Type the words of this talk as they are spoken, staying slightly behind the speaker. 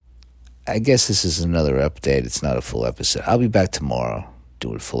I guess this is another update. It's not a full episode. I'll be back tomorrow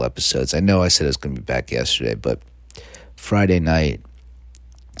doing full episodes. I know I said I was going to be back yesterday, but Friday night,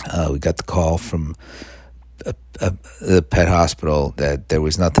 we got the call from the pet hospital that there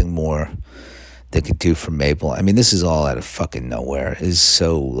was nothing more they could do for Mabel. I mean, this is all out of fucking nowhere. It's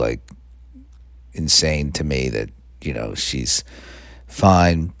so, like, insane to me that, she's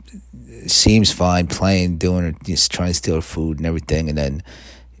fine, seems fine, playing, doing her, just trying to steal her food and everything, and then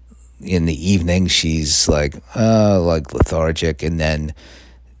in the evening she's like lethargic, and then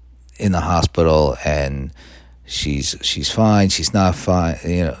in the hospital, and she's fine, she's not fine,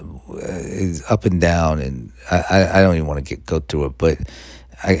 it's up and down, and I don't even want to go through it, but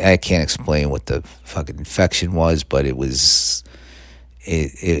I can't explain what the fucking infection was, but it was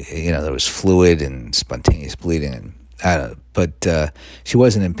there was fluid and spontaneous bleeding, and I don't know, but she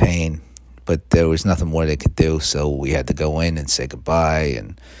wasn't in pain, but there was nothing more they could do, so we had to go in and say goodbye,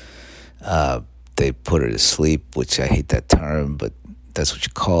 and they put her to sleep, which I hate that term, but that's what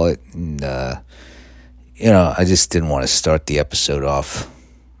you call it. And, I just didn't want to start the episode off,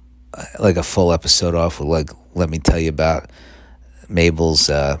 like a full episode off with, like, let me tell you about Mabel's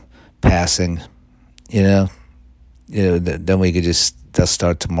passing, then we could just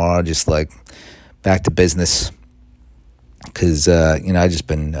start tomorrow, just like back to business. Because, I just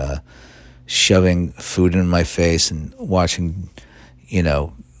been shoving food in my face and watching,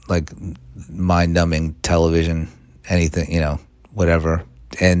 like mind-numbing television, anything, whatever.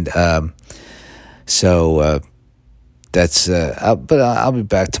 And so that's, I'll be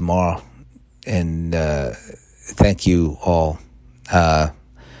back tomorrow. And thank you all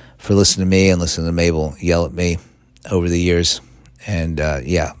for listening to me and listening to Mabel yell at me over the years. And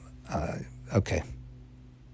okay.